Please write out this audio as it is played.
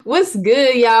What's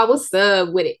good, y'all? What's up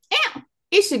with it? Ow!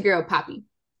 It's your girl Poppy,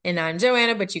 And I'm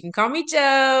Joanna, but you can call me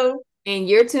Joe. and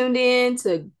you're tuned in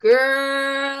to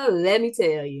Girl. Let me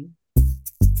tell you.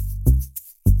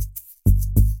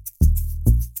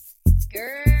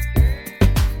 Girl,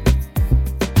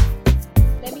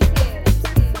 let me tell you.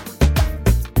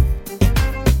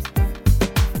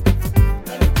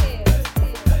 Let me tell you.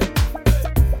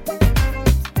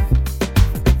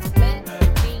 Let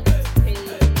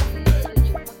me tell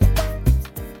you.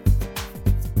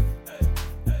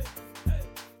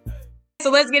 So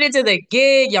let's get into the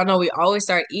gig. Y'all know we always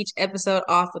start each episode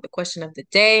off with the question of the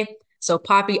day. So,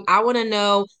 Poppy, I want to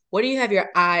know, what do you have your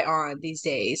eye on these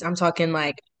days? I'm talking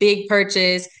like big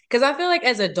purchase, because I feel like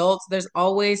as adults, there's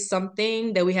always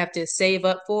something that we have to save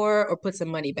up for or put some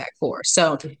money back for.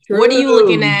 So, what are you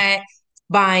looking True. at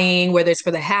buying, whether it's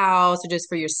for the house or just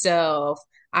for yourself?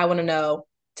 I want to know.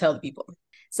 Tell the people.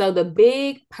 So the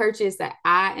big purchase that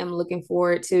I am looking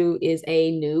forward to is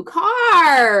a new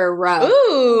car. Come on,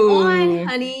 Ooh,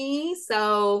 honey.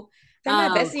 So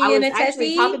got my I bestie in was a actually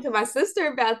tessie. talking to my sister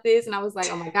about this, and I was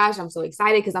like, "Oh my gosh, I'm so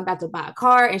excited because I'm about to buy a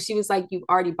car." And she was like, "You've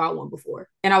already bought one before,"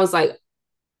 and I was like,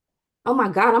 "Oh my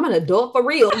god, I'm an adult for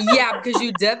real." Yeah, because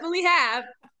you definitely have.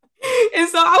 And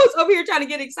so I was over here trying to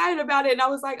get excited about it. And I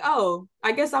was like, oh,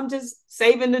 I guess I'm just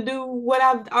saving to do what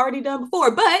I've already done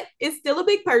before. But it's still a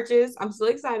big purchase. I'm still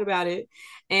excited about it.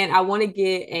 And I want to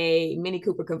get a Mini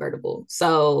Cooper convertible.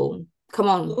 So come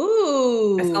on.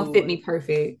 That's going to Ooh, fit me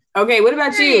perfect. Okay. What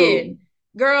about period. you?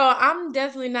 Girl, I'm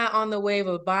definitely not on the wave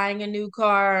of buying a new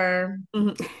car.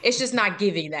 Mhm. It's just not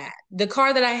giving that. The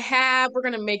car that I have, we're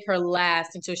gonna make her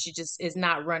last until she just is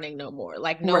not running no more.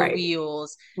 Like no Right.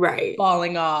 wheels, Right.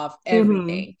 falling off, Hmm.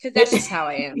 everything. Because that's just how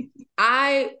I am.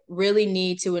 I really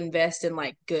need to invest in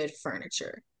like good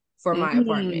furniture for my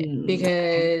apartment Okay.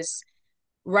 because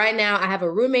right now I have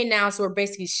a roommate now, so we're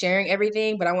basically sharing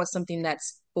everything, but I want something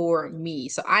that's for me.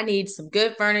 So I need some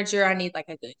good furniture. I need like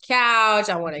a good couch.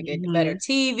 I want to get a better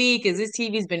Hmm. TV because this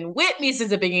TV's been with me since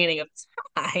the beginning of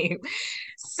time.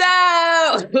 So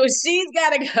she's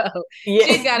gotta go. Yeah.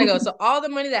 She's gotta go. So all the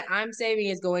money that I'm saving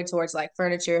is going towards like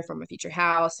furniture from a future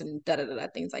house and da da da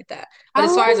things like that. But I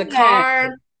as far as a love that. car,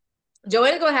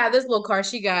 Joanna gonna have this little car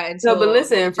she got No, but until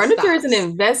listen, it just furniture is an stops.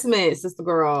 investment, sister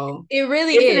girl. It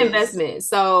really It's an is. investment.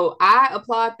 So I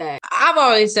applaud that. I've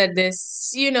always said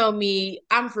this, you know me,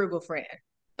 I'm a frugal friend.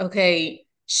 Okay.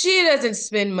 She doesn't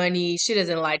spend money. She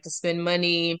doesn't like to spend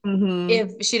money Hmm.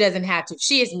 if she doesn't have to.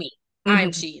 She is me. I'm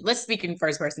Hmm. she. Let's speak in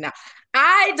first person now.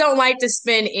 I don't like to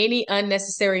spend any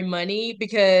unnecessary money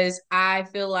because I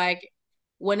feel like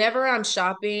whenever I'm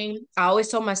shopping, I always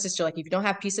tell my sister, like, if you don't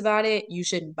have peace about it, you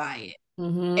shouldn't buy it.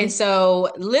 And Hmm. so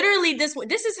literally this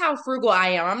is how frugal I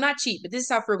am. I'm not cheap, but this is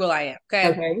how frugal I am. Okay.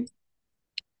 Okay.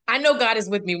 I know God is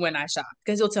with me when I shop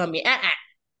because he'll tell me,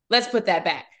 let's put that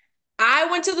back. I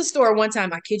went to the store one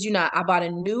time, I kid you not, I bought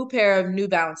a new pair of New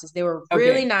Balances. They were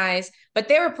really Okay. nice, but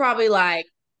they were probably like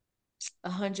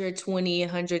 120,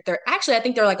 130. Actually, I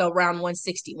think they're like around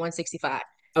 160, 165.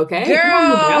 Okay. Come on,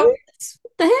 New Girl, Balance.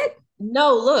 What the heck?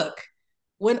 no, look,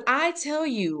 when I tell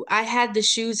you I had the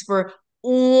shoes for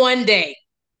one day,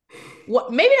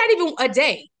 what maybe not even a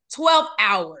day, 12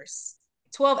 hours.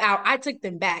 12 hours. I took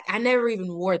them back. I never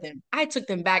even wore them. I took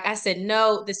them back. I said,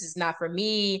 no, this is not for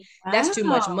me. That's too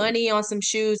much Wow. money on some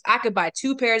shoes. I could buy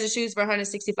two pairs of shoes for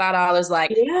 $165. Like,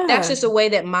 that's Yeah. just a way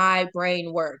that my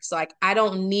brain works. Like, I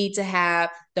don't need to have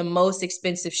the most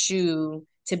expensive shoe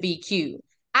to be cute.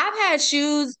 I've had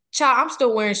shoes, child, I'm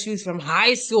still wearing shoes from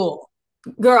high school.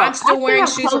 I'm Girl, I still still wearing have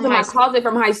shoes clothes from in high my school. closet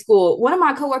from high school. One of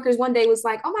my coworkers one day was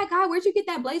like, "Oh my God, where'd you get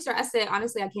that blazer?" I said,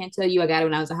 "Honestly, I can't tell you. I got it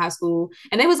when I was in high school."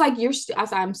 And they was like, I said,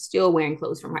 "I'm still wearing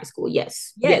clothes from high school."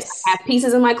 Yes, yes, I Yes. have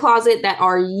pieces in my closet that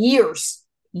are years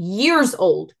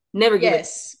old. Never give it.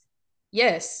 Yes.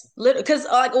 Yes, because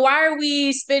like, why are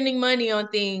we spending money on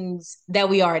things that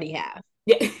we already have?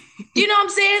 Yeah. Do you know what I'm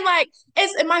saying? Like,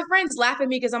 it's and my friends laugh at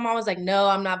me because I'm always like, no,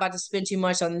 I'm not about to spend too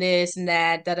much on this and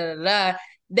that, da da da da.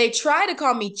 They try to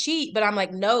call me cheap, but I'm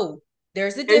like, no,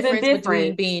 there's a There's a difference between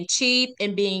difference. being cheap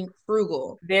and being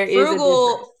frugal. There is a difference.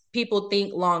 Frugal people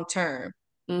think long term.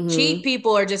 Cheap Mm-hmm.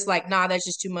 people are just like, nah, that's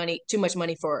just too much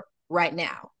money for right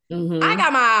now. I Mm-hmm.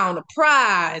 got my eye on the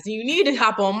prize. You need to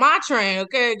hop on my train,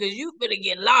 okay? Because you gonna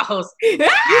get lost. You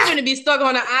gonna be stuck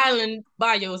on an island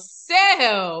by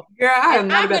yourself. Girl, I And am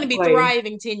not I'm about gonna to be play.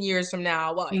 thriving 10 years from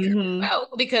now while you're Mm-hmm.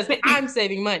 broke because I'm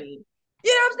saving money.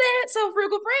 You know what I'm saying? So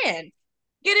frugal friend.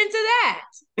 Get into that.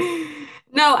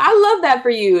 No, I love that for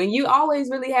you. And you always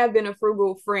really have been a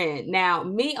frugal friend. Now,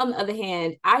 me, on the other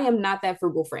hand, I am not that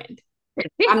frugal friend.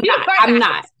 I'm You not. are I'm not.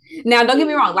 not. Now, don't get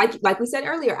me wrong. Like we said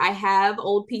earlier, I have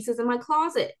old pieces in my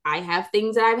closet. I have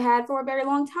things that I've had for a very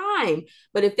long time.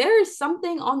 But if there is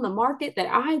something on the market that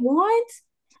I want,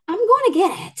 I'm going to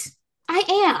get it. I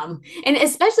am. And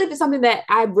especially if it's something that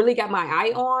I really got my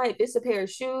eye on, if it's a pair of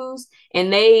shoes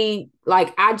and they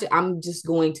like, I'm just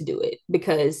going to do it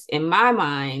because in my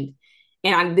mind,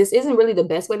 this isn't really the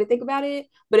best way to think about it,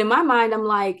 but in my mind, I'm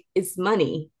like, it's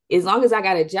money. As long as I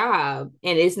got a job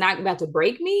and it's not about to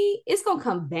break me, it's gonna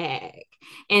come back.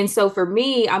 And so for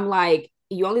me, I'm like,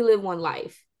 you only live one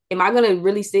life. Am I gonna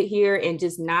really sit here and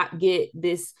just not get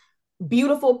this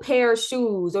beautiful pair of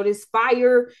shoes or this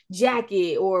fire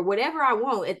jacket or whatever I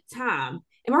want at the time?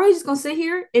 Am I really just gonna sit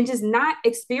here and just not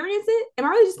experience it? Am I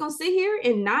really just gonna sit here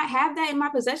and not have that in my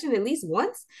possession at least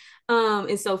once?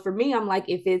 And so for me, I'm like,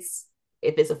 if it's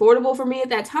affordable for me at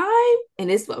that time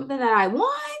and it's something that I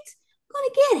want, I'm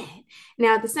gonna get it.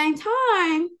 Now at the same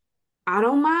time, I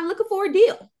don't mind looking for a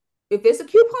deal. If it's a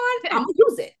coupon, I'm gonna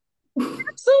use it.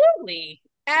 Absolutely.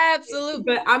 Absolutely.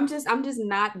 But I'm just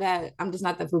not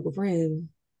that frugal friend.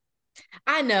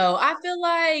 I know. I feel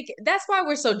like that's why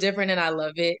we're so different and I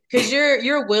love it. Because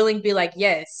you're willing to be like,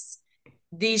 yes,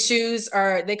 these shoes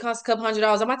they cost a couple $100.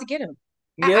 I'm about to get them.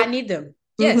 I Yep. need them.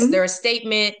 Yes, Mm-hmm. they're a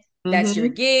statement. That's your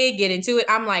Mm-hmm. gig. Get into it.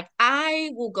 I'm like,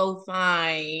 I will go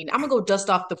find. I'm gonna go dust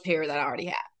off the pair that I already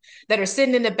have that are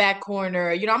sitting in the back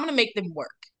corner. I'm gonna make them work.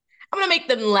 I'm gonna make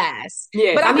them last.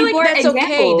 Yes. But I I feel mean, like that's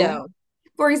okay though.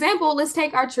 for example, let's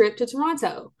take our trip to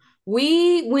Toronto.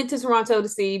 We went to Toronto to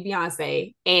see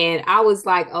Beyonce, and I was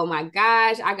like, oh my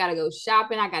gosh, I gotta go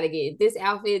shopping. I gotta get this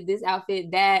outfit,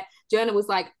 that. Joanna was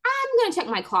like, I'm gonna check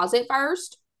my closet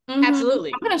 1st. I'm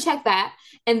Absolutely. gonna check that,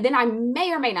 and then I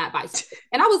may or may not buy something.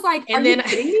 And I was like, are And you then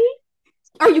kidding me?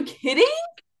 Are you kidding?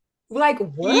 Like,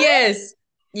 what? yes,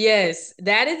 yes,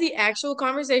 that is the actual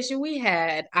conversation we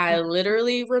had. I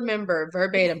literally remember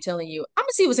verbatim telling you, I'm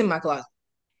gonna see what's in my closet.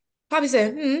 Poppy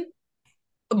said,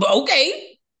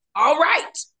 okay, all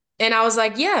right. And I was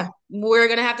like, yeah, we're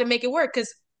gonna have to make it work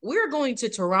because we're going to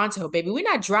Toronto, baby. We're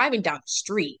not driving down the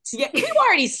street. Yeah. We've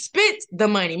already spent the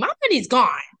money. My money's gone.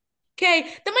 Okay,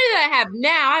 the money that I have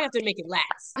now, I have to make it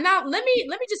last. Now, let me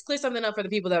just clear something up for the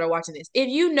people that are watching this. If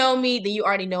you know me, then you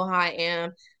already know how I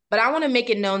am. But I want to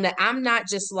make it known that I'm not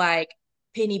just like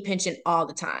penny pinching all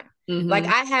the time. Like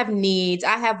Mm-hmm. I have needs,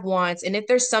 I have wants, and if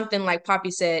there's something like Poppy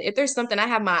said, if there's something I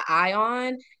have my eye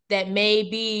on that may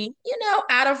be,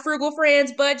 out of Frugal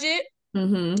Friend's budget,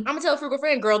 Mm-hmm. I'm gonna tell Frugal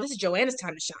Friend, girl, this is Joanna's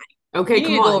time to shine. Okay, You need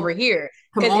come to go on. over here.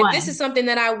 Come Because if this is on. something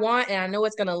that I want and I know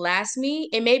it's gonna last me,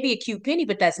 it may be a cute penny,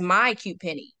 but that's my cute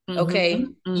penny. Mm-hmm. Okay.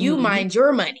 You Mm-hmm. mind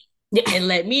your money Yeah. and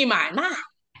let me mind mine.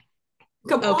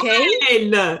 Come Okay.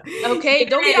 on. Okay.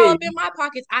 Don't be all Yes. up in my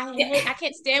pockets. Yeah. I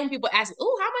can't stand when people ask,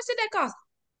 oh, how much did that cost?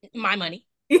 My money.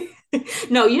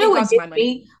 No, you know It what costs my gets money.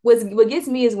 me? What gets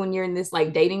me is when you're in this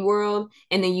like dating world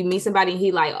and then you meet somebody and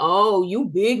he like, oh, you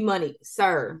big money,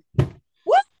 sir,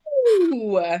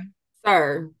 Woo!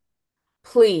 sir.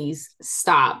 Please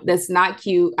stop. That's not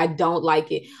cute. I don't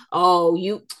like it. Oh,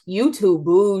 you too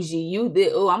bougie.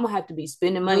 Oh, I'm gonna have to be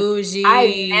spending money. I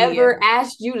Bougie. never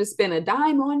asked you to spend a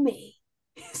dime on me,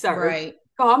 sir. Right.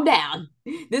 Calm down.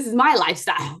 This is my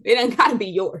lifestyle. It ain't gotta be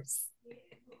yours.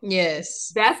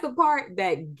 Yes. That's the part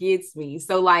that gets me.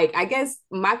 So, like, I guess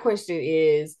my question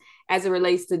is, as it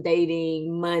relates to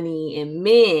dating, money, and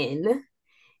men,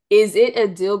 is it a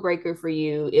deal breaker for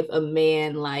you if a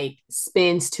man like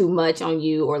spends too much on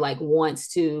you or like wants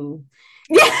to?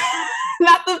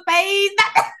 Not the face.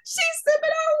 She's sipping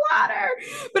on water.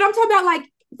 But I'm talking about like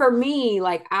for me,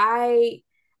 like I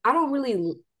don't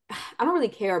really I don't really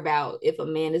care about if a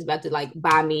man is about to like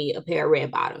buy me a pair of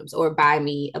red bottoms or buy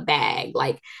me a bag.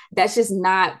 Like that's just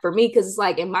not for me because it's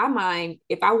like in my mind,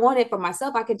 if I want it for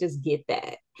myself, I could just get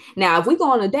that. Now, if we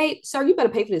go on a date, sir, you better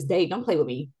pay for this date. Don't play with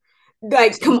me.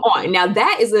 Like, come on. Now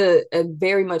that is a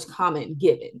very much common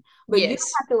given, but you don't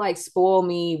Yes. have to like spoil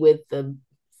me with the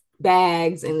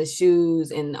bags and the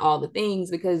shoes and all the things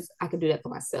because I could do that for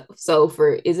myself. So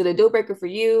for is it a deal breaker for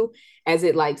you as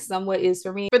it like somewhat is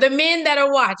for me? For the men that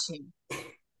are watching,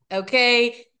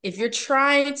 okay, if you're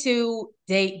trying to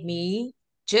date me,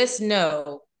 just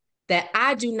know that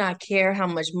I do not care how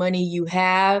much money you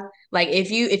have. Like if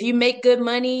you make good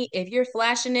money, if you're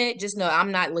flashing it, just know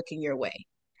I'm not looking your way.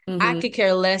 I Mm-hmm. could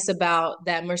care less about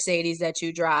that Mercedes that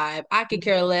you drive. I could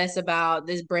care less about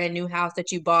this brand new house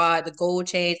that you bought, the gold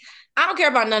chains. I don't care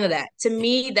about none of that. To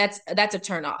me, that's a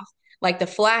turn off. Like the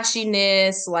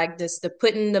flashiness, like this, the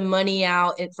putting the money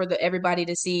out and for everybody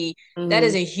to see. That Mm-hmm.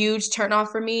 is a huge turn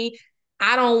off for me.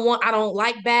 I don't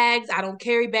like bags. I don't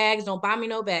carry bags. Don't buy me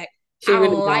no bag. She I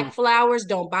really don't like don't. flowers.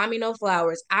 Don't buy me no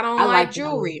flowers. I don't I like like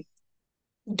flowers. jewelry.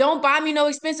 Don't buy me no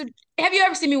expensive. Have you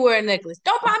ever seen me wear a necklace?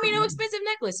 Don't buy me no expensive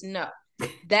necklace. No,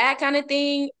 that kind of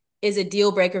thing is a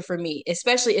deal breaker for me,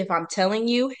 especially if I'm telling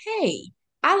you, hey,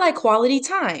 I like quality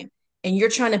time, and you're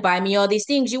trying to buy me all these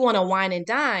things. You want to wine and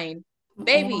dine,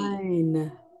 baby.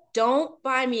 On. Don't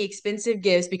buy me expensive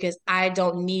gifts because I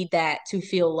don't need that to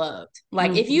feel loved.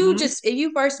 Like Mm-hmm. if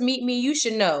you first meet me, you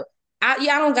should know. I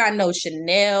don't got no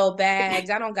Chanel bags.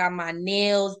 I don't got my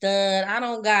nails done.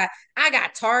 I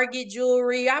got Target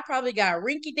jewelry. I probably got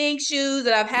rinky dink shoes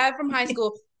that I've had from high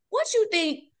school. What you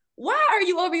think? Why are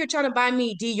you over here trying to buy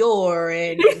me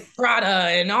Dior and Prada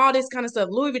and all this kind of stuff,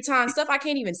 Louis Vuitton stuff I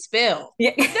can't even spell?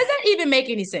 Yeah. Does that even make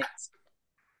any sense?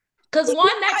 Because one,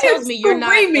 that I am tells me you're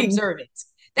not screaming. observant.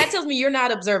 That tells me you're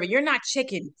not observant. You're not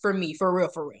checking for me, for real,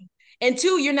 for real. And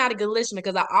two, you're not a good listener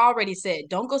because I already said,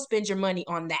 don't go spend your money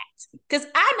on that. Because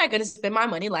I'm not going to spend my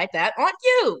money like that on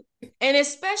you. And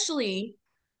especially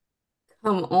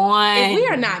Come if we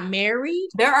are on. not married,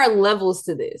 There are levels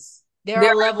to this. there There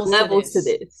are are levels to levels to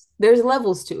this. this. There's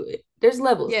levels to it. There's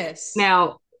levels. Yes.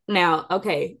 Now,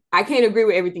 okay. I can't agree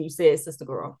with everything you said, sister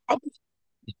girl.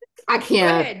 I Go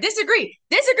can't. ahead. Disagree.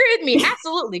 Disagree with me.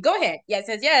 Absolutely. Go ahead. Yes,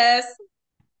 yes, yes.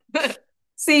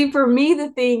 See, for me, the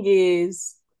thing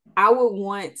is, I would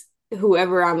want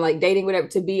whoever I'm like dating, whatever,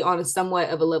 to be on a somewhat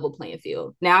of a level playing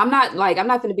field. Now, I'm not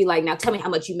going to be like, now tell me how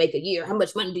much you make a year, how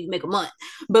much money do you make a month?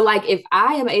 But like, if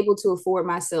I am able to afford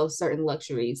myself certain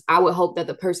luxuries, I would hope that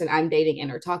the person I'm dating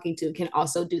and are talking to can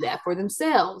also do that for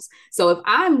themselves. So if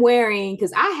I'm wearing,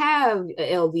 because I have an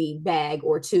LV bag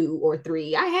or two or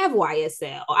three, I have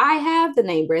YSL, I have the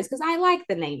name brands because I like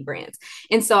the name brands.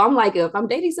 And so I'm like, if I'm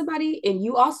dating somebody and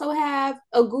you also have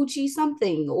a Gucci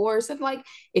something or something like,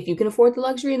 if you can afford the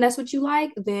luxury and that's what you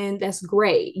like, then that's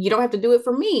great. You don't have to do it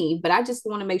for me, but I just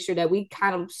want to make sure that we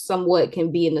kind of somewhat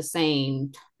can be in the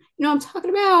same, you know what I'm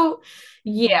talking about?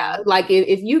 Yeah, Mm-hmm. like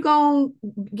if you go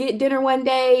get dinner one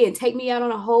day and take me out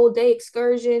on a whole day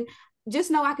excursion, just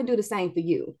know I can do the same for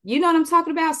you. You know what I'm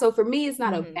talking about? So for me, it's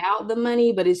not Mm-hmm. about the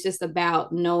money, but it's just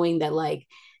about knowing that like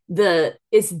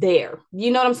it's there. You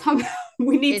know what I'm talking about?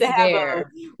 We need to It's have a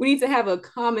there. we need to have a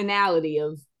commonality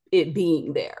of it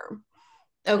being there.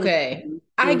 Okay. Mm-hmm.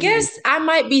 I Mm-hmm. guess I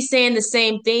might be saying the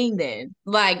same thing then.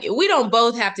 Like, we don't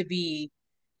both have to be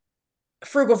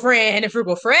frugal friend and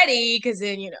frugal Freddy, because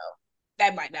then,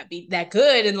 that might not be that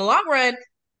good in the long run.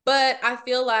 But I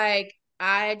feel like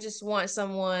I just want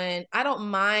someone, I don't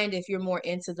mind if you're more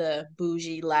into the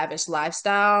bougie, lavish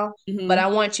lifestyle, but Mm-hmm. I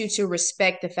want you to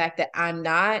respect the fact that I'm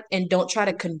not and don't try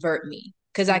to convert me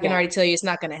because I can Yeah. already tell you it's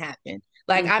not going to happen.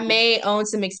 Like, I Mm-hmm. may own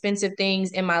some expensive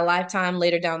things in my lifetime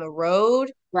later down the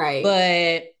road, Right.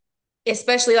 but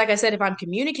especially like I said, if I'm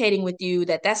communicating with you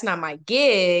that that's not my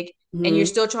gig and you're Mm-hmm.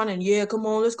 still trying to, yeah, come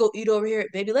on, let's go eat over here.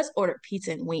 Baby, let's order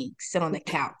pizza and wings, sit on the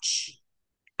couch.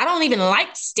 I don't even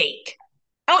like steak.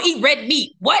 I don't eat red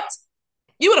meat. What?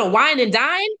 You want to wine and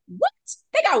dine? What?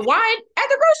 They got wine at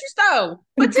the grocery store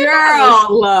for $10.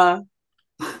 Girl.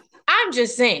 I'm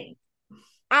just saying.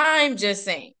 I'm just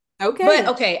saying. But Okay.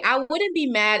 okay, I wouldn't be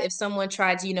mad if someone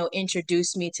tried to,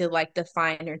 introduce me to like the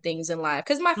finer things in life.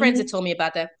 Because my friends have Mm-hmm. told me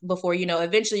about that before.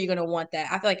 Eventually you're gonna want that.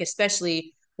 I feel like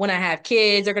especially when I have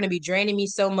kids, they're gonna be draining me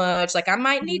so much. Like I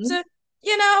might need Mm-hmm. to,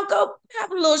 go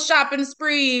have a little shopping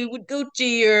spree with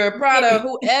Gucci or Prada, Yeah.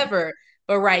 whoever.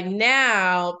 But right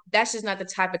now, that's just not the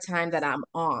type of time that I'm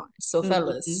on. So, Mm-hmm.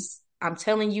 fellas, I'm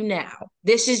telling you now,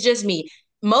 this is just me.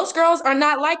 Most girls are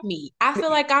not like me. I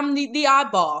feel like I'm the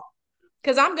oddball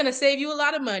because I'm gonna save you a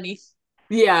lot of money.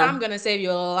 Yeah. I'm gonna save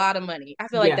you a lot of money. I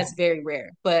feel like Yeah. that's very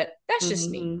rare, but that's just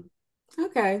me. Mm-hmm.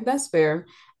 Okay, that's fair.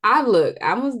 I'm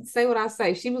gonna say what I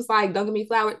say. She was like, "Don't give me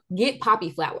flowers. Get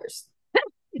poppy flowers.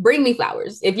 Bring me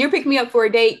flowers. If you're picking me up for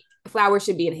a date, flowers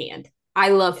should be in hand. I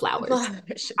love flowers.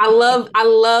 Should be. I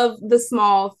love the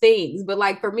small things, but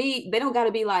like for me, they don't got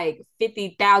to be like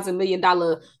 $50,000 million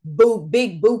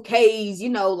big bouquets. You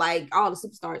know, like all the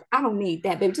superstars. I don't need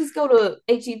that, baby. Just go to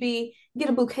HEB, get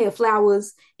a bouquet of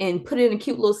flowers, and put it in a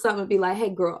cute little something. And be like, hey,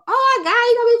 girl, oh my god,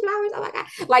 you got me flowers. Oh my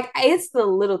god, like it's the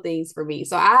little things for me.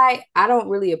 So I don't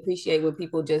really appreciate when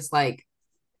people just like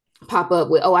pop up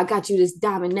with, oh, I got you this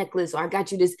diamond necklace or I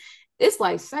got you this. It's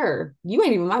like, sir, you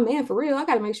ain't even my man for real. I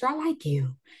got to make sure I like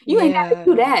you. You ain't got to Yeah.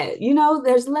 do that. You know,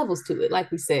 there's levels to it,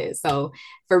 like we said. So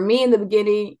for me in the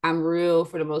beginning, I'm real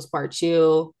for the most part,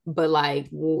 chill. But like,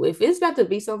 if it's about to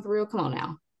be something for real, come on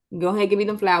now. Go ahead, give me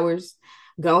them flowers.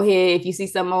 Go ahead. If you see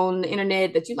something on the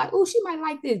internet that you like, oh, she might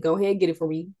like this. Go ahead, get it for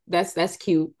me. That's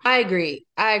cute. I agree.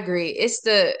 I agree. It's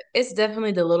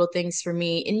definitely the little things for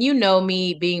me. And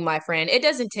me being my friend, it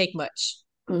doesn't take much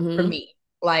for Mm-hmm. me.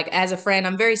 Like as a friend,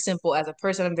 I'm very simple. As a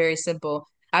person, I'm very simple.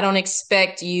 I don't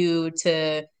expect you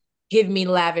to give me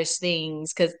lavish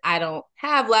things because I don't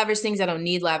have lavish things. I don't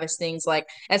need lavish things. Like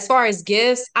as far as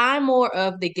gifts, I'm more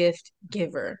of the gift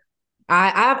giver.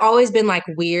 I've always been like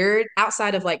weird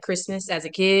outside of like Christmas as a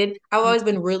kid. I've always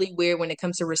been really weird when it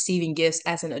comes to receiving gifts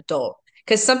as an adult.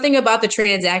 Because something about the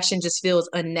transaction just feels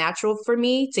unnatural for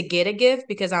me to get a gift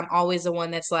because I'm always the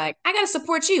one that's like, I gotta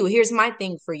support you. Here's my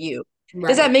thing for you.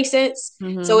 Does that Right. make sense? So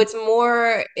Mm-hmm.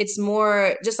 it's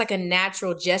more just like a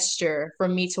natural gesture for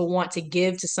me to want to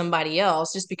give to somebody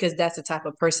else just because that's the type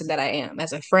of person that I am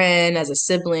as a friend, as a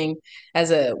sibling,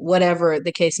 as a whatever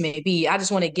the case may be. I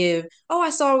just want to give, oh,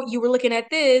 I saw you were looking at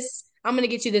this. I'm gonna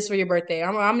get you this for your birthday.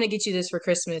 I'm gonna get you this for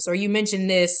Christmas. Or you mentioned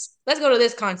this. Let's go to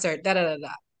this concert. Da da da da.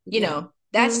 Yeah.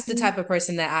 That's the Mm-hmm. type of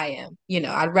person that I am.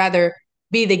 I'd rather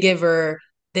be the giver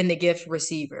than the gift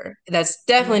receiver. That's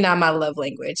definitely not my love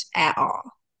language at all.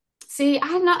 See,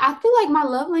 I know I feel like my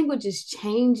love language is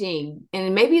changing.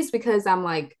 And maybe it's because I'm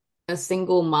like a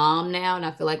single mom now and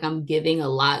I feel like I'm giving a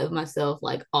lot of myself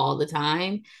like all the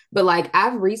time. But like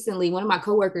I've recently, one of my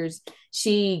coworkers,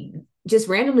 she just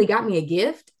randomly got me a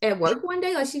gift at work one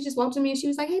day. Like she just walked to me and she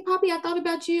was like, "Hey Poppy, I thought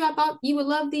about you. I thought you would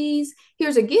love these.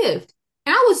 Here's a gift."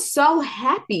 And I was so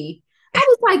happy. I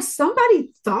was like,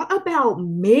 somebody thought about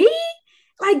me?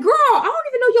 Like, girl, I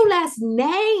don't even know your last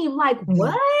name. Like,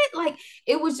 what? Like,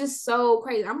 it was just so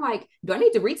crazy. I'm like, do I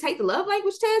need to retake the love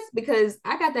language test? Because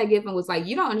I got that gift and was like,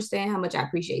 you don't understand how much I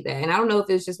appreciate that. And I don't know if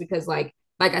it's just because, like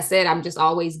I said, I'm just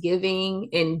always giving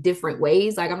in different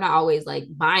ways. Like, I'm not always like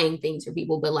buying things for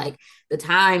people, but like the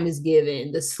time is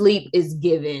given, the sleep is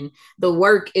given, the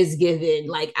work is given.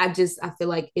 Like, I feel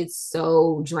like it's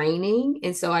so draining.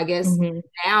 And so I guess Mm-hmm.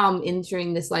 now I'm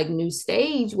entering this like new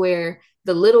stage where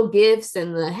the little gifts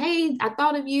and the hey, I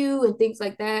thought of you and things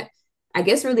like that, I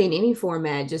guess really in any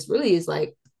format, just really is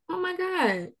like, oh my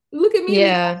God, look at me in this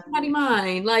Yeah. somebody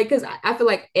mind. Like, because I feel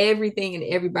like everything and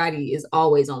everybody is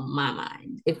always on my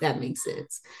mind, if that makes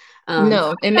sense. So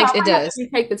No, I it might have to does.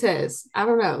 retake the test. I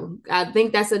don't know. I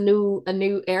think that's a new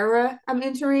era I'm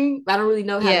entering. I don't really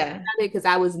know how to Yeah. about it because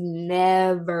I was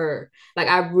never like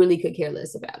I really could care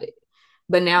less about it.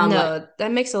 But now I'm like, No,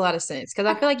 that makes a lot of sense because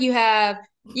I feel like you have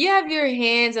your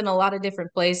hands in a lot of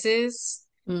different places.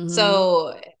 mm-hmm,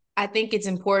 So I think it's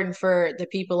important for the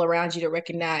people around you to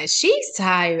recognize she's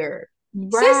tired.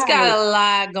 Sis right. got a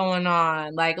lot going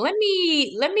on. Like, let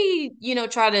me,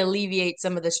 try to alleviate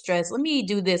some of the stress. Let me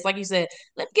do this. Like you said,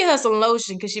 let me get her some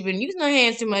lotion because she's been using her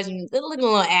hands too much and they're looking a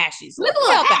little ashy. So Look let a me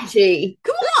little help out. ashy.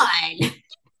 Come on.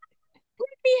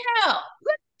 Me help.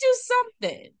 Let's do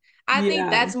something. I think Yeah.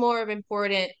 that's more of an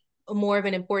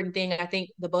important thing. I think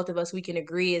the both of us we can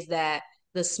agree is that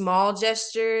the small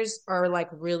gestures are like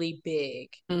really big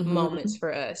moments Mm-hmm.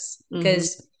 for us Mm-hmm.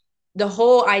 because the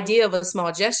whole idea of a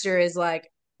small gesture is like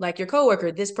your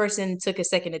coworker. This person took a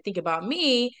second to think about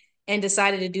me and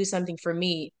decided to do something for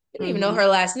me. I didn't even know Mm-hmm. her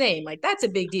last name. Like that's a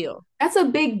big deal. That's a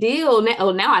big deal. Now,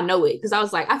 oh, now I know it because I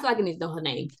was like, I feel like I need to know her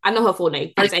name. I know her full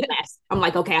name, first and last. I'm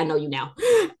like, okay, I know you now.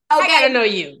 I Okay. gotta know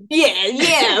you. Yeah,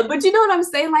 yeah. But you know what I'm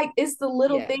saying? Like, it's the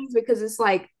little Yeah. things because it's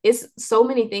like, it's so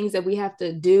many things that we have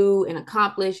to do and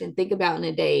accomplish and think about in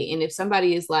a day. And if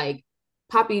somebody is like,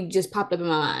 Poppy just popped up in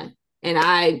my mind and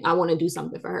I want to do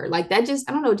something for her, like that just,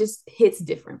 I don't know, just hits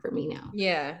different for me now.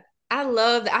 Yeah. I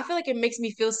love that. I feel like it makes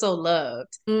me feel so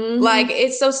loved. Like Mm-hmm.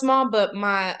 it's so small, but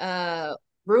my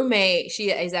roommate, she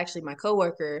is actually my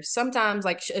coworker. Sometimes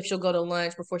like if she'll go to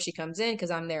lunch before she comes in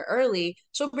because I'm there early,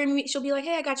 she'll be like,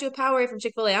 "Hey, I got you a Powerade from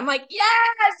Chick-fil-A." I'm like, "Yes,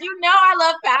 I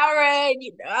love Powerade.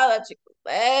 I love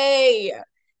Chick-fil-A."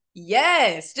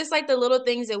 Yes, just like the little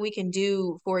things that we can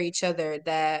do for each other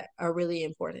that are really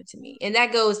important to me. And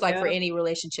that goes like for Yep. any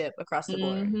relationship across the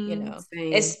board, Mm-hmm.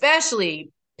 Same.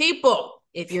 especially people.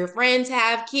 If your friends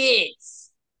have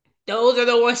kids, those are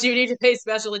the ones you need to pay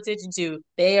special attention to.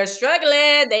 They are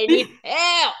struggling, they need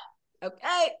help.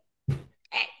 Okay.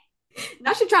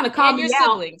 Now she's trying to call And me your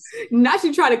out. siblings. Now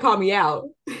she's trying to call me out.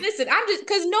 Listen, I'm just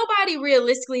because nobody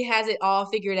realistically has it all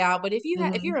figured out. But if you're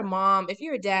Mm-hmm. a mom, if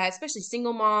you're a dad, especially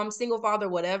single mom, single father,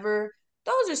 whatever,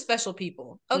 those are special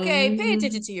people. Okay, pay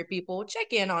attention Mm-hmm. to your people,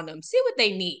 check in on them, see what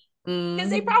they need, because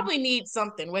they Mm-hmm. probably need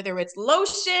something, whether it's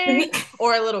lotion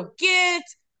or a little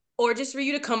gift, or just for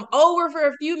you to come over for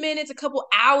a few minutes, a couple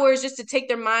hours, just to take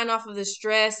their mind off of the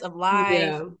stress of life.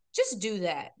 Yeah. Just do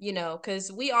that,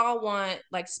 because we all want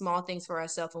like small things for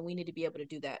ourselves, and we need to be able to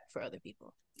do that for other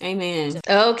people. Amen.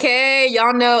 Okay,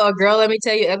 y'all know a girl, let me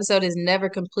tell you, episode is never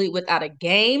complete without a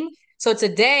game. So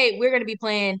today we're going to be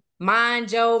playing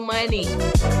Mind Your Money.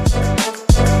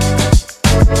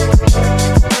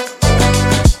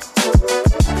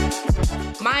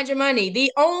 Mind your money.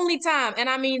 The only time, and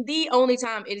I mean the only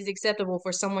time it is acceptable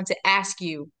for someone to ask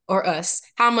you or us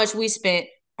how much we spent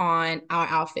on our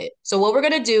outfit. So what we're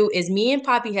gonna do is me and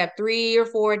Poppy have 3 or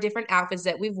 4 different outfits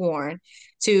that we've worn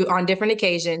to on different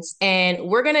occasions, and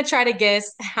we're gonna try to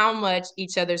guess how much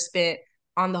each other spent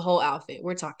on the whole outfit.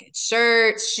 We're talking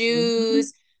shirts, Mhm.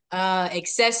 shoes,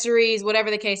 accessories, whatever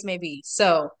the case may be.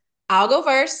 So I'll go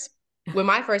first with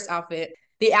my first outfit.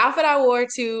 The outfit I wore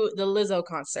to the Lizzo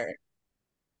concert.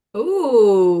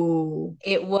 Ooh.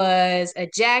 It was a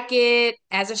jacket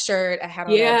as a shirt. I had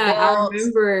on a Yeah, I belt with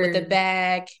a remember.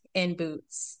 bag and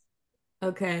boots.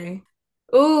 Okay.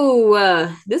 Ooh,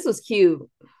 this was cute.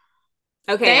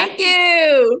 Okay, Thank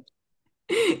you.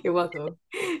 you're welcome.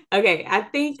 Okay, I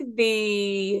think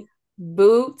the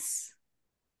boots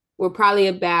were probably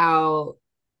about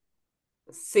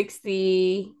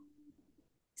 60,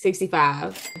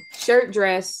 65. Shirt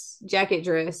dress, jacket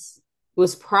dress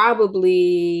was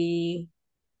probably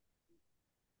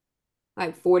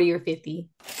like 40 or 50.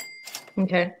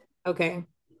 Okay. Okay.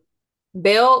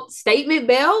 Belt, statement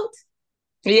belt,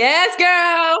 Yes,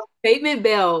 girl. statement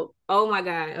belt. Oh my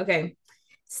God. Okay.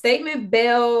 Statement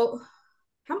belt.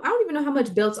 I don't even know how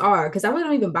much belts are because I really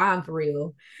don't even buy them for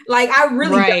real. Like, I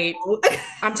really Right. don't.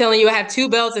 I'm telling you, I have 2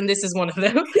 belts and this is one of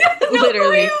them. No, for real.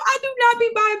 Literally. I do not be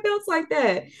buying belts like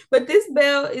that. But this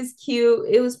belt is cute.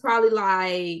 It was probably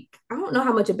like, I don't know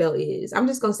how much a belt is. I'm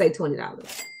just gonna say $20.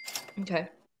 Okay.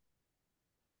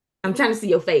 I'm trying to see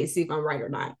your face, see if I'm right or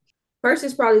not. First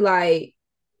is probably like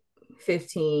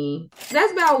 15. So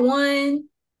that's about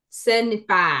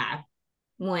 175,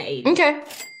 180. Okay.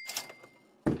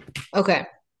 Okay.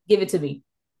 Give it to me.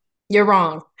 You're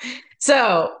wrong.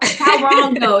 So How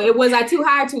wrong though? It was I too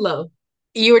high or too low?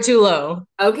 you were too low,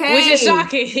 which is Okay.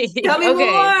 shocking. Tell me Okay.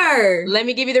 more. Let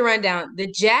me give you the rundown. The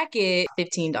jacket,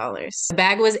 $15. The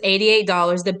bag was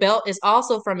 $88. The belt is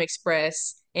also from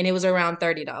Express, and it was around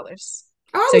 $30.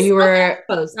 Oh, I So was you okay, were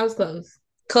close. I was close.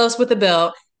 close with the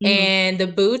belt. Mhm. And the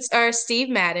boots are Steve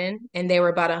Madden, and they were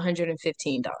about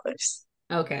 $115.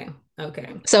 Okay. Okay.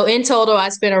 So in total, I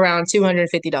spent around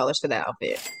 $250 for that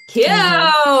outfit. Cute.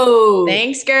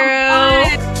 Thanks, Come girl.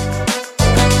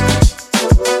 on.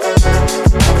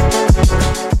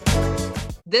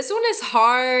 This one is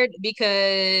hard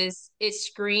because it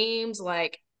screams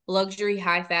like luxury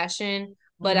high fashion,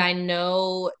 but Mhm. I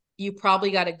know you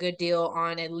probably got a good deal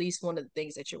on at least one of the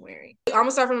things that you're wearing. I'm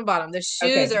gonna start from the bottom. The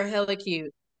shoes Okay. are hella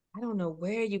cute. I don't know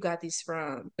where you got these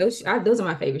from. Those are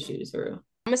my favorite shoes for real.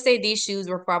 I'm gonna say these shoes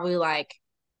were probably like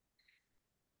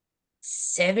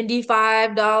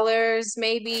 $75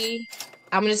 maybe.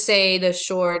 I'm gonna say the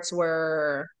shorts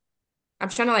were, I'm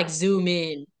trying to like zoom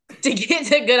in to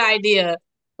get a good idea.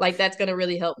 Like that's gonna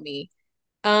really help me.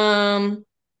 Um,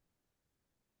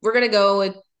 we're gonna go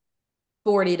with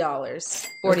 $40.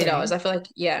 $40. Okay. I feel like,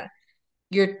 yeah.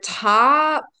 Your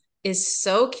top is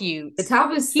so cute. The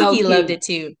top is so Kiki loved cute. it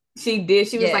too. She did.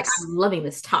 She was like, Yes. I'm loving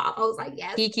this top. I was like,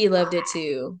 yes. Kiki loved it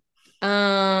too.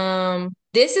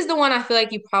 This is the one I feel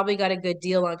like you probably got a good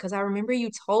deal on because I remember you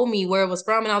told me where it was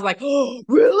from, and I was like, oh,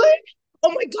 really?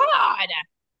 Oh my God.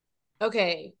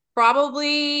 Okay,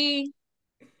 probably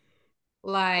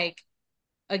like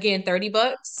again,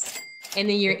 $30. And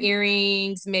then your Okay.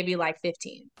 earrings, maybe like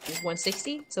 15. It's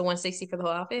 160. So 160 for the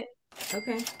whole outfit.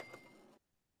 Okay.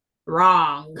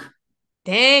 Wrong.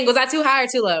 Dang, was that too high or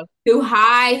too low? Too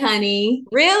high, honey.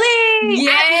 Really? I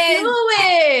Yes. knew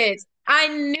it. I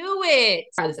knew it.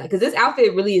 Because this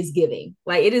outfit really is giving.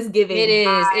 Like, it is It giving is. It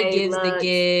high gives the looks,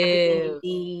 everything you give.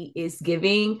 need is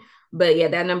giving. But yeah,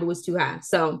 that number was too high.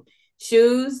 So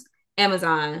shoes,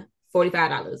 Amazon,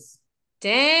 $45.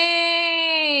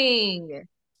 Dang.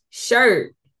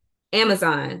 Shirt,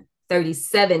 Amazon,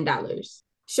 $37.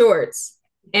 Shorts,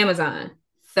 Amazon,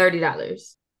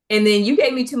 $30. And then you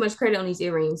gave me too much credit on these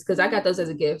earrings because I got those as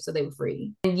a gift, so they were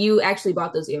free. And you actually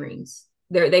bought those earrings.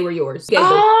 They were yours. You gave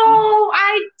those to me. Oh,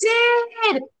 I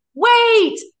did.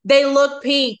 Wait, they look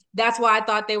pink. That's why I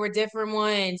thought they were different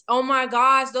ones. Oh my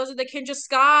gosh, those are the Kendra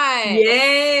Scott.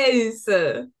 Yes.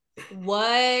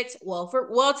 What?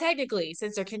 Well, technically,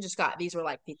 since they're Kendra Scott, these were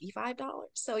like $55.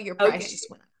 So your price Okay. just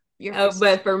went up. Your price just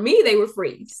But for me, they were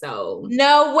free. So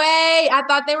No way. I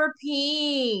thought they were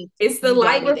pink. it's the You got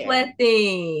light me there.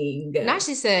 reflecting. Now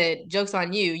she said, joke's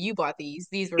on you. You bought these.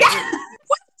 These were free.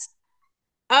 What?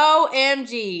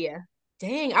 OMG.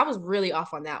 Dang, I was really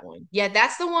off on that one. Yeah,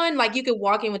 that's the one. Like you could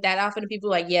walk in with that outfit and people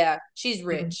are like, yeah, she's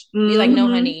rich. Be like, no,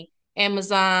 Mm-hmm. honey.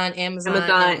 Amazon, Amazon,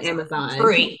 Amazon, Amazon. Amazon. Come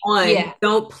Free. on. Yeah.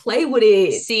 Don't play with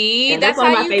it. See, Yeah, that's one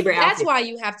of my favorite that's outfits. why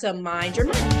you have to mind your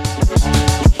money.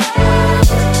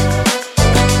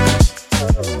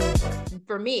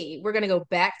 For me, we're gonna go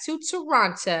back to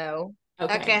Toronto.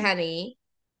 Okay. Okay, honey.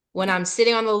 When I'm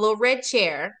sitting on the little red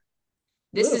chair,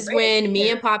 this Little is red when me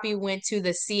chair. and Poppy went to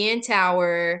the CN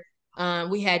Tower.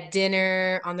 We had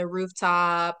dinner on the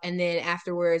rooftop, and then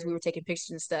afterwards we were taking pictures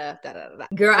and stuff. Da, da, da, da.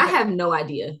 Girl, I Okay. have no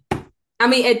idea. I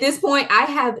mean, at this point, I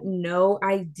have no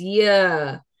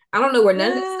idea. I don't know where none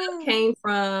of this stuff came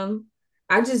from.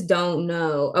 I just don't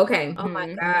know. Okay. Oh my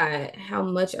Mhm. God. How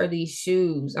much are these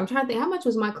shoes? I'm trying to think. How much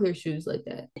was my clear shoes like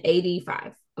that? 85.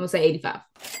 I'm gonna say 85.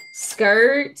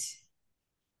 Skirt.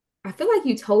 I feel like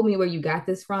you told me where you got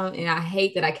this from, and I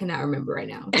hate that I cannot remember right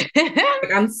now.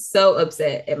 Like, I'm so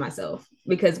upset at myself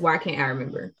because why can't I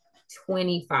remember?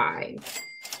 25.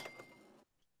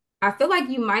 I feel like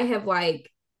you might have like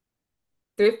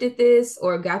thrifted this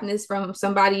or gotten this from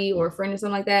somebody or a friend or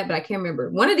something like that, but I can't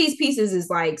remember. One of these pieces is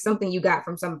like something you got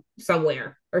from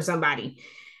somewhere or somebody,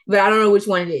 but I don't know which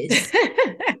one it is.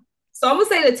 So I'm gonna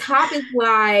say the top is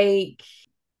like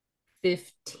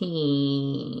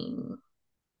 15.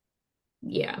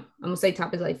 Yeah, I'm gonna say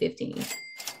top is like 15.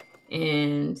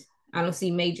 And I don't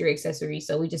see major accessories,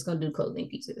 so we're just gonna do clothing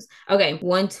pieces. Okay,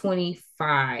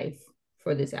 125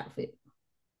 for this outfit.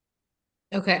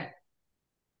 Okay.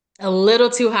 A little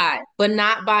too high, but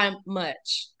not by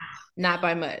much. Not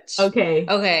by much. Okay.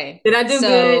 Okay. Did I do good?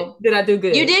 So Did I do you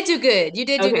good? did do good. You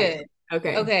did do Okay. good.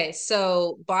 Okay. Okay.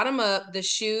 So bottom up, the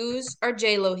shoes are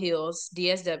JLo heels,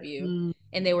 DSW, Mm.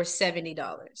 and they were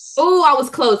 $70. Oh, I was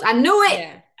close. I knew it.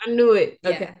 Yeah. I knew it.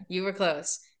 Okay. Yeah. You were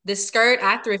close. The skirt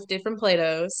I thrifted from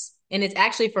Plato's, and it's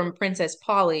actually from Princess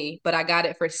Polly, but I got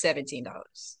it for $17.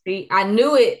 See, I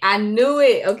knew it. I knew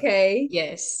it. Okay.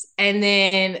 Yes. And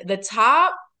then the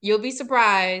top, you'll be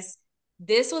surprised.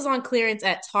 This was on clearance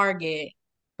at Target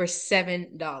for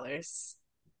 $7.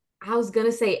 I was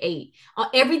gonna say 8.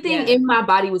 Everything Yeah. in my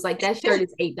body was like that shirt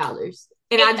is $8.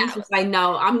 And I just was $8. like,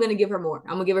 no, I'm gonna give her more.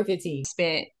 I'm gonna give her 15.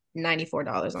 Spent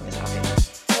 $94 on this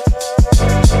outfit.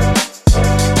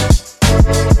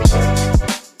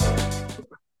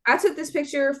 I took this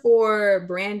picture for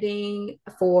branding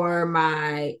for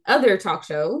my other talk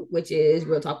show, which is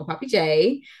Real Talk with Poppy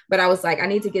J. But I was like, I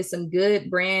need to get some good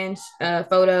brand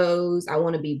photos. I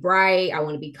want to be bright. I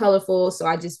want to be colorful. So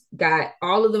I just got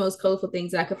all of the most colorful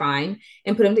things that I could find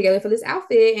and put them together for this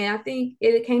outfit. And I think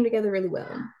it came together really well.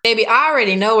 Baby, I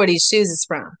already know where these shoes is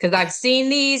from because I've seen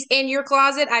these in your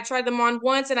closet. I tried them on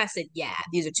once and I said, yeah,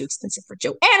 these are too expensive for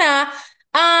Joanna.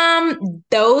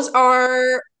 Those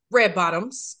are red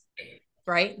bottoms,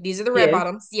 right? These are the red Yes.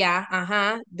 bottoms. Yeah,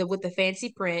 uh-huh. The with the fancy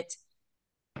print.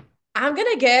 I'm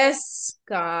gonna guess,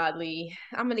 godly.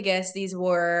 I'm gonna guess these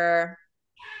were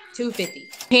 250.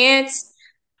 Pants.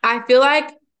 I feel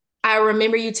like I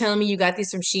remember you telling me you got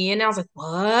these from Shein. And I was like,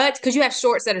 what? Because you have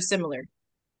shorts that are similar.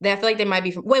 That I feel like they might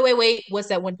be from. Wait, wait, wait. What's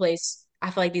that one place?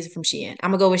 I feel like these are from Shein.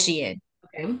 I'm gonna go with Shein.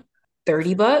 Okay.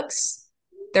 $30.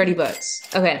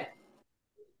 $30. Okay.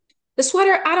 The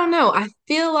sweater, I don't know. I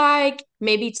feel like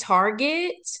maybe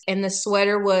Target, and the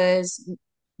sweater was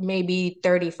maybe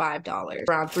 $35,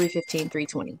 around 315,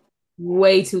 320.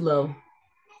 Way too low.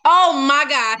 Oh my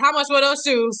God, how much were those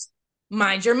shoes?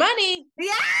 Mind your money.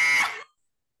 Yeah.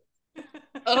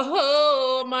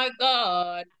 Oh my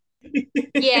God.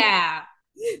 Yeah.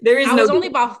 There is I no was good. only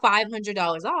about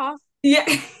 $500 off. Yeah.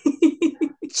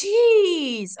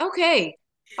 Jeez. Okay.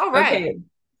 All right. Okay.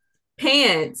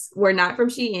 Pants were not from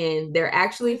Shein. They're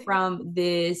actually from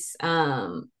this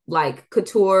like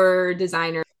couture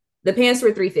designer. The pants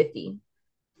were 350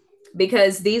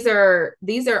 because these are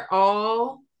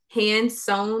all hand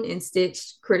sewn and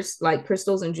stitched like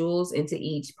crystals and jewels into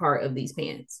each part of these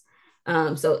pants.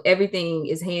 So everything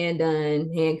is hand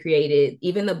done, hand created.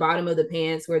 Even the bottom of the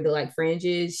pants where the like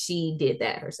fringes, she did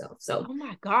that herself. So Oh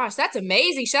my gosh, that's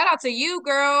amazing. Shout out to you,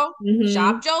 girl. mhm.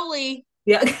 Shop Jolie.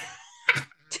 Yeah.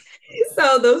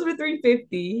 So those were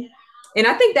 350. And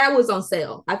I think that was on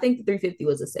sale. I think the 350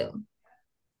 was a sale.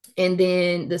 And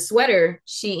then the sweater,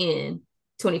 Shein,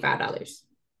 $25.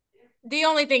 The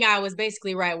only thing I was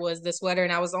basically right was the sweater,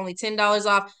 and I was only $10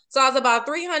 off. So I was about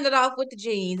 300 off with the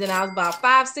jeans, and I was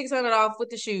about 600 off with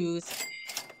the shoes.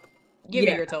 Give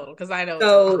me Yeah. your total because I know it's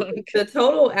So wrong. the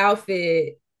total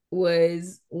outfit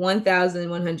was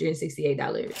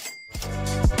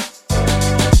 $1,168.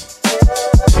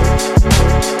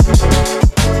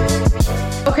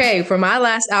 Okay, for my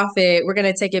last outfit, we're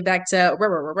gonna take it back to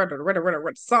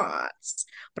Renaissance.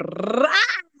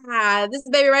 This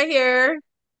baby right here.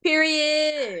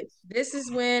 Period. This is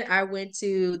when I went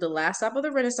to the last stop of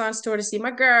the Renaissance store to see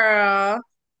my girl,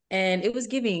 and it was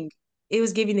giving. It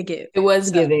was giving the gift. It was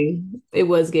So giving. It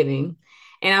was giving.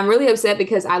 And I'm really upset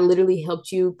because I literally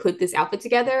helped you put this outfit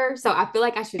together. So I feel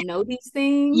like I should know these You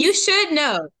things. should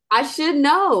know. I should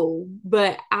know,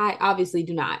 but I obviously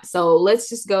do not. So let's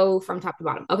just go from top to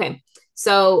bottom. Okay.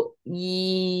 So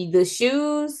the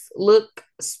shoes look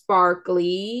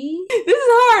sparkly. This is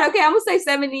hard. Okay, I'm gonna say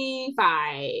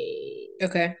 75.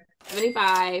 Okay.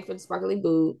 75 for the sparkly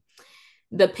boot.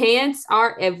 The pants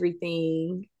are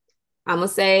everything. I'm gonna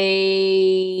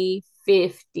say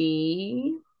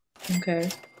 50. Okay.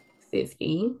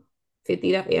 50. 50,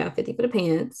 yeah, 50 for the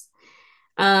pants.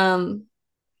 Um,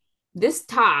 this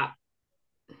top,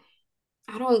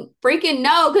 I don't freaking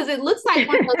know because it looks like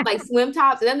one of those like swim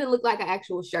tops. It doesn't look like an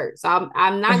actual shirt. So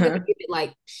I'm not gonna Uh-huh. give it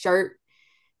like shirt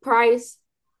price,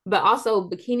 but also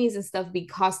bikinis and stuff be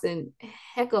costing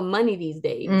heck of money these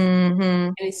days. Mm-hmm.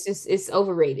 And it's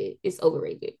overrated. It's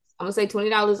overrated. I'm gonna say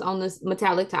 $20 on this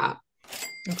metallic top.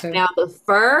 Okay. Now the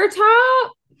fur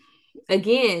top,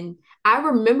 again, I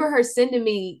remember her sending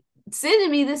me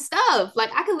this stuff. Like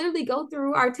I could literally go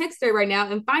through our text thread right now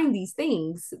and find these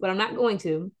things, but I'm not going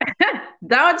to.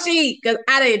 Don't cheat, because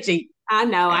I didn't cheat. I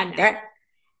know. Okay.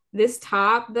 This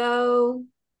top though,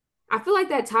 I feel like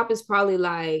that top is probably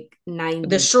like The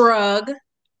 90. shrug.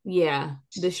 Yeah,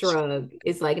 the shrug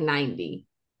is like 90.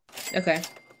 Okay.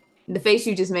 The face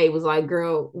you just made was like,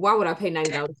 girl, why would I pay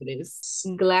 $90 for this?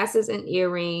 Glasses and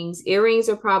earrings. Earrings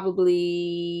are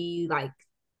probably like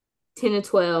 10 to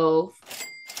 12.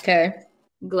 Okay.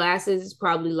 Glasses is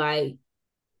probably like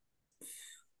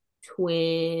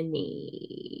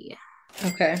 20.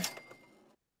 Okay.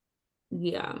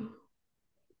 Yeah,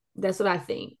 that's what I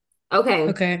think. Okay.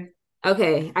 Okay.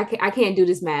 Okay. I can't do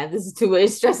this math. This is too much.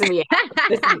 It's stressing me out.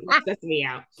 Stressing me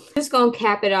out. Just gonna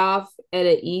cap it off at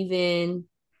an even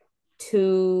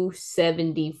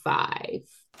 275.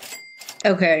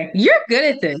 Okay. You're good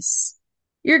at this.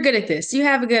 You're good at this. You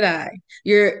have a good eye.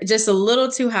 You're just a little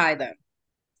too high, though.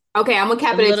 Okay, I'm gonna A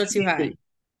cap it at little too high. 250.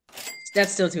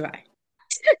 That's still too high.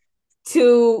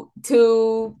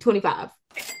 225.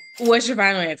 What's your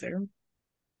final answer?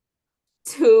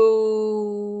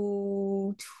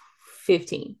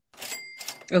 215.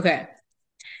 Okay.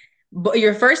 But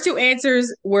your first two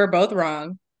answers were both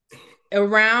wrong.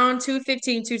 Around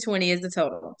 215, 220 is the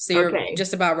total. So you're Okay.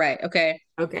 just about right. Okay.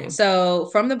 Okay. So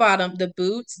from the bottom, the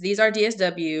boots, these are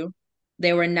DSW.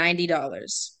 They were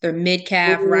 $90. They're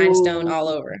mid-calf, rhinestone Ooh, all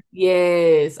over.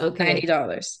 yes. Okay.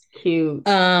 $90. Cute.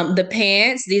 The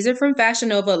pants, these are from Fashion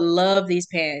Nova. Love these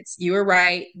pants. You were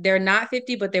right. They're not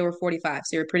 50, but they were 45.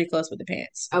 So you're pretty close with the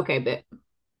pants. Okay, bet.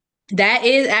 That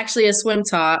is actually a swim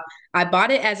top. I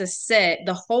bought it as a set.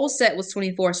 The whole set was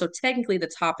 24, so technically the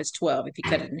top is 12 if you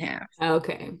cut it in half.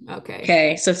 Okay. Okay.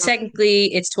 Okay, so technically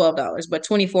it's $12, but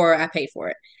 24 I paid for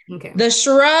it. Okay. The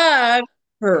shrug,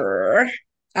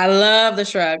 I love the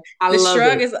shrug. I The love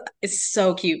shrug it. is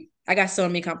so cute. I got so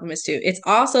many compliments too. It's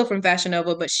also from Fashion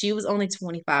Nova, but she was only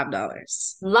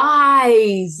 $25.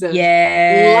 Lies.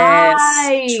 Yes,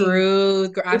 Lies.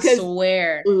 truth. I Because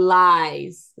swear.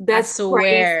 lies. I That's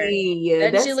swear. crazy.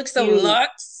 Doesn't she That's look so cute.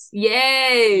 luxe?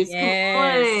 Yes. Come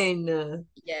Yes. on.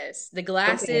 Yes. The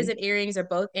glasses Okay. and earrings are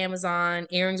both Amazon.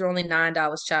 Earrings are only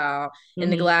 $9, child,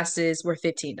 and the Hmm. glasses were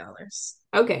 $15.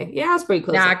 Okay. Yeah, I was pretty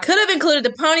close. Now I could have included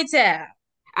the ponytail.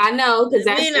 I know because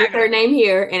that's We're not her gonna. name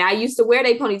here, and I used to wear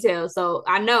their ponytail, so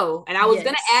I know. And I was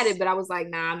gonna add it, Yes. but I was like,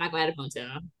 nah, I'm not gonna add a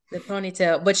ponytail. The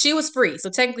ponytail. But she was free. So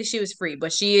technically she was free,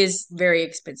 but she is very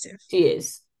expensive. She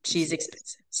is. She's She is.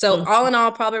 expensive. So Mhm. all in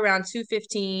all, probably around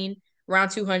 215,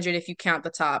 around 200 if you count the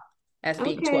top as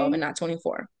being 12 and Okay. not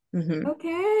 24. Mm-hmm.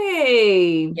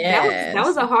 Okay. That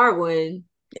was Yes. a hard one.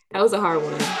 That was a hard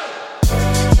one.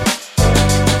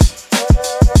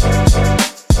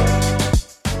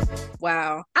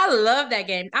 Wow. I love that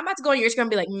game. I'm about to go on your Instagram and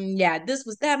be like, yeah, this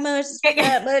was that much, this was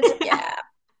that much. Yeah.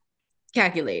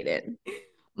 Calculated.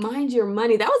 Mind your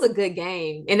money. That was a good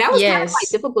game. And that was kind of like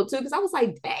Yes. difficult too, because I was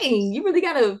like, dang, you really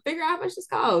got to figure out how much this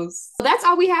costs. So that's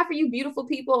all we have for you, beautiful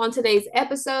people, on today's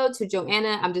episode. To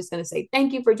Joanna, I'm just going to say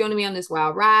thank you for joining me on this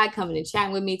wild ride, coming and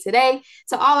chatting with me today.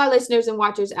 To all our listeners and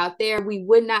watchers out there, we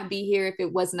would not be here if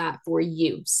it was not for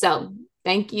you. So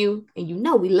thank you. And you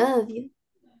know we love you.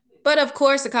 But of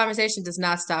course, the conversation does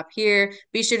not stop here.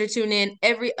 Be sure to tune in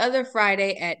every other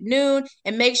Friday at noon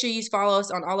and make sure you follow us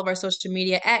on all of our social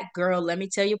media at Girl Let Me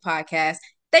Tell You Podcast.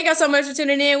 Thank y'all so much for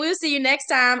tuning in. We'll see you next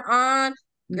time on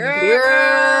Girl,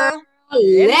 Girl Let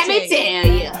Me let me Tell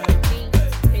You. tell you.